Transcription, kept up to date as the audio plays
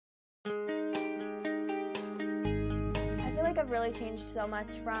I've really changed so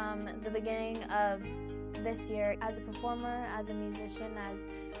much from the beginning of this year as a performer, as a musician, as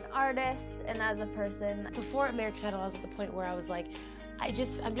an artist, and as a person. Before American Idol, I was at the point where I was like, I'm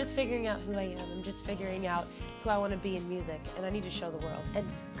just figuring out who I am. I'm just figuring out who I want to be in music, and I need to show the world. And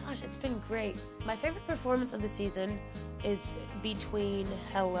gosh, it's been great. My favorite performance of the season is between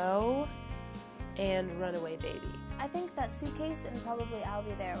Hello and Runaway Baby. I think that Suitcase and probably I'll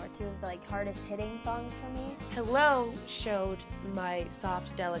Be There were two of the hardest hitting songs for me. Hello showed my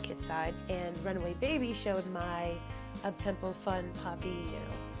soft, delicate side, and Runaway Baby showed my up-tempo, fun, poppy,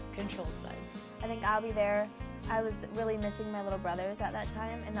 controlled side. I think I'll Be There, I was really missing my little brothers at that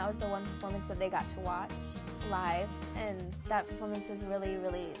time, and that was the one performance that they got to watch live, and that performance was really,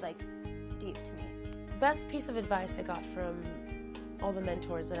 really deep to me. The best piece of advice I got from all the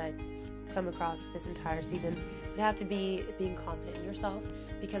mentors that I come across this entire season would have to be being confident in yourself,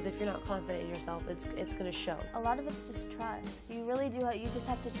 because if you're not confident in yourself, it's going to show. A lot of it's just trust. You really do, you just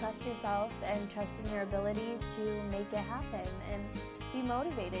have to trust yourself and trust in your ability to make it happen and be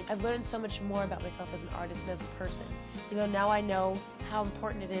motivated. I've learned so much more about myself as an artist and as a person. Now I know how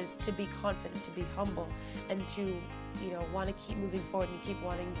important it is to be confident, to be humble, and to want to keep moving forward and keep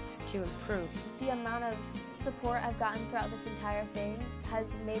wanting to improve. The amount of support I've gotten throughout this entire thing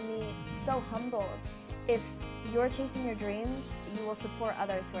has made me so humble. If you're chasing your dreams, you will support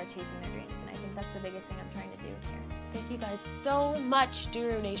others who are chasing their dreams, and I think that's the biggest thing I'm trying to do here. Thank you guys so much,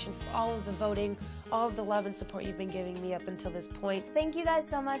 Duru Nation, for all of the voting, all of the love and support you've been giving me up until this point. Thank you guys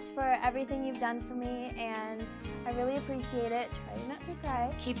so much for everything you've done for me, and I really appreciate it. Try not to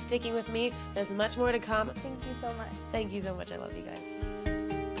cry. Keep sticking with me. There's much more to come. Thank you so much. Thank you so much. I love you guys.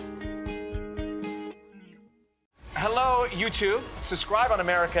 Hello, YouTube. Subscribe on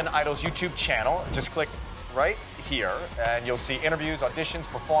American Idol's YouTube channel. Just click right here, and you'll see interviews, auditions,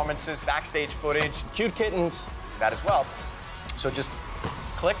 performances, backstage footage, cute kittens. that as well. So just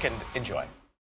click and enjoy.